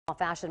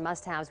Fashion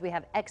must-haves. We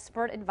have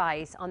expert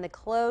advice on the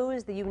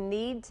clothes that you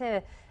need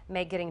to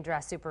make getting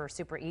dressed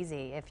super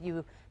easy. If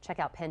you check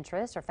out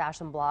Pinterest or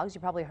fashion blogs,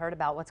 you probably heard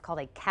about what's called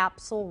a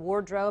capsule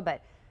wardrobe,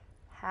 but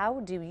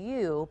how do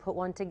you put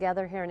one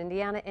together here in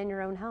Indiana in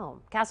your own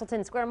home?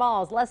 Castleton Square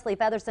Mall's Leslie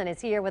Featherston is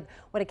here with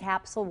what a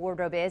capsule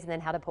wardrobe is and then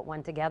how to put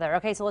one together.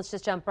 Okay, so let's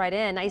just jump right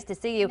in. Nice to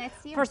see you. Nice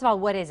to see you. First of all,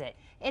 what is it?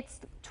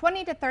 It's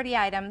 20 to 30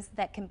 items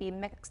that can be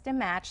mixed and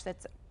matched.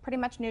 That's pretty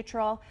much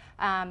neutral.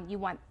 You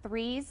want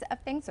threes of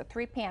things, so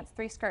 3 pants,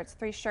 3 skirts,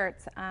 3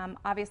 shirts.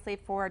 Obviously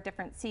for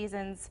different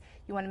seasons,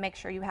 you want to make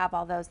sure you have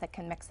all those that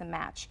can mix and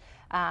match.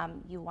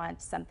 You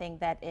want something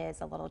that is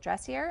a little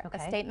dressier, a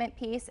statement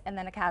piece, and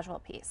then a casual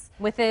piece.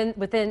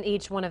 Within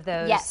each one of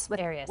those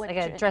areas, with like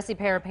a dressy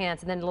pair of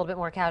pants and then a little bit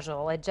more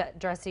casual, a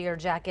dressier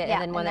jacket, yeah,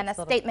 and then one and then that's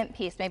a statement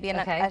piece, maybe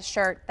a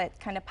shirt that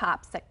kind of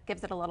pops, that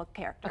gives it a little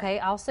character. Okay,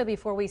 also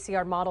before we see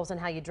our models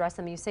and how you dress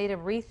them, you say to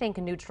rethink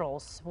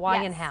neutrals.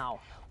 Why and how?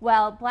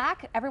 Well,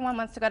 black, everyone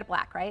wants to go to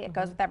black, right? It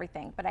goes with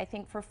everything. But I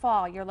think for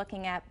fall, you're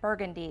looking at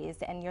burgundies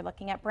and you're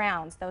looking at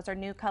browns. Those are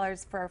new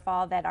colors for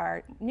fall that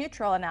are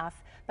neutral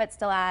enough, but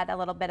still add a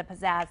little bit of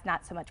pizzazz,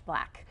 not so much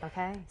black.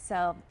 Okay.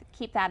 So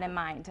keep that in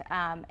mind.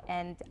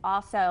 And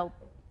also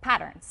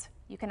patterns.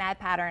 You can add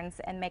patterns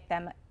and make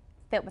them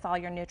fit with all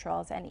your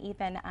neutrals, and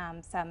even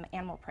some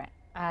animal print.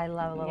 I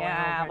love a little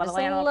animal print. Just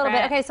a little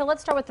bit. Okay, so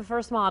let's start with the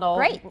first model.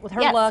 Great. With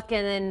her look,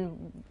 and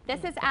then...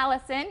 This is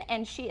Allison,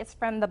 and she is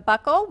from the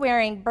Buckle,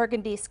 wearing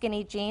burgundy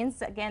skinny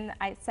jeans. Again,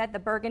 I said the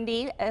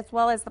burgundy, as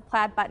well as the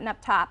plaid button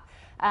up top.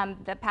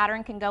 The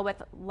pattern can go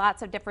with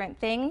lots of different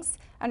things.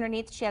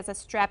 Underneath, she has a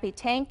strappy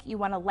tank. You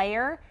want to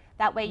layer.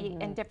 That way,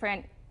 in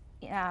different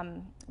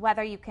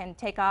weather, you can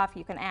take off,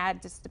 you can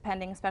add, just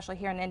depending, especially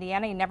here in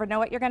Indiana, you never know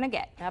what you're going to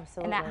get.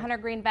 Absolutely. And that hunter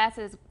green vest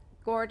is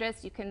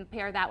gorgeous. You can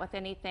pair that with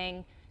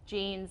anything.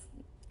 Jeans,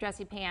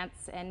 dressy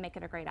pants, and make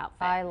it a great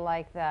outfit. I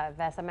like that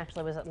vest. I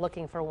actually was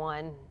looking for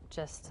one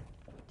just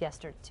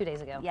 2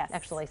 days ago. Yes.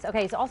 Actually. So,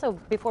 okay, so also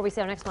before we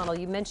see our next model,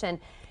 you mentioned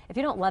if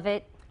you don't love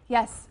it,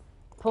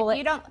 pull it.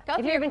 You don't go if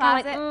through you're your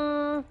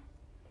closet.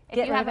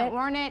 If you haven't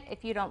worn it,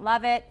 if you don't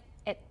love it,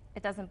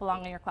 it doesn't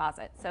belong in your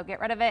closet. So get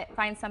rid of it.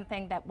 Find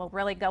something that will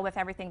really go with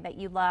everything that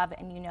you love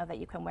and you know that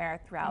you can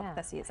wear throughout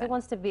the season. It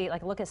wants to be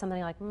like, look at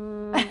something like, I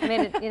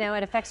mean,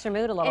 it affects your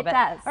mood a little bit. It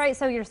does. All right,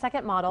 so your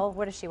second model,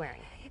 what is she wearing?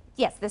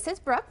 Yes, this is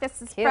Brooke.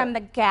 This is from the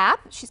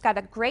Gap. She's got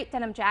a great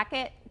denim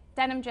jacket.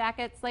 Denim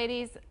jackets,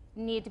 ladies,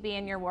 need to be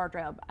in your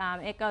wardrobe.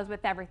 It goes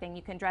with everything.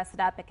 You can dress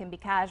it up. It can be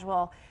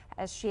casual,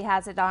 as she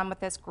has it on with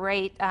this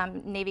great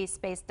navy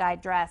space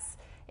dyed dress.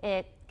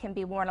 It can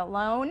be worn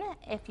alone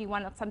if you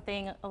want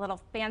something a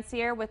little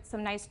fancier with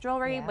some nice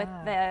jewelry. With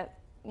the,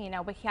 we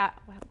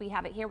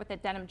have it here with the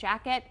denim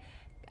jacket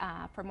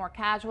for more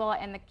casual,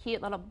 and the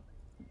cute little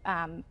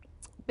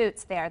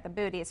boots there, the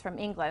booties from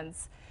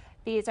England's.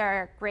 These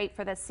are great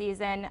for this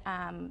season.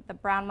 The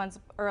brown ones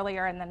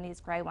earlier, and then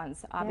these gray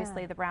ones.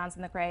 Obviously, the browns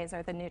and the grays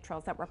are the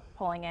neutrals that we're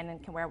pulling in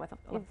and can wear with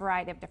a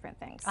variety of different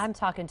things. I'm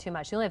talking too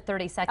much. You only have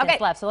 30 seconds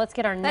left, so let's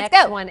get our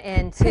next one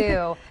in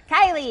too.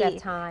 Kylie,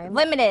 time.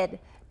 Limited.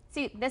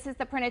 See, this is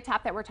the printed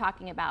top that we're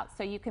talking about,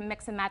 so you can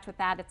mix and match with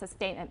that. It's a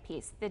statement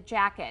piece. The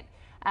jacket,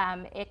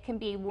 it can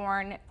be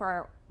worn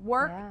for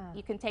work.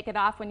 You can take it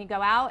off when you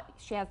go out.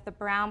 She has the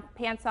brown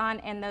pants on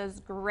and those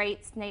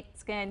great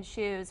snakeskin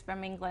shoes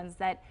from England's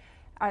that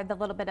are the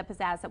little bit of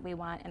pizzazz that we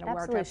want in a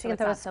wardrobe. She can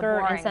throw a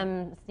skirt and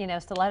some,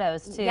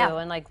 stilettos too,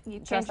 and like you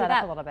dress change that it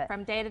up a little bit.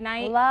 From day to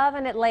night.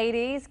 Loving it,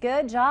 ladies.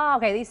 Good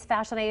job. Okay, these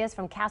fashion ideas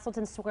from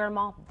Castleton Square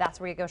Mall. That's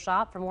where you go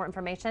shop for more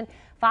information.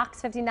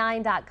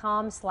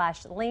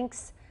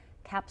 Fox59.com/links.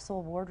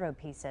 Capsule wardrobe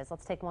pieces.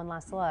 Let's take one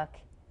last look.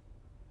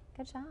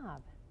 Good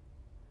job.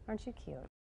 Aren't you cute?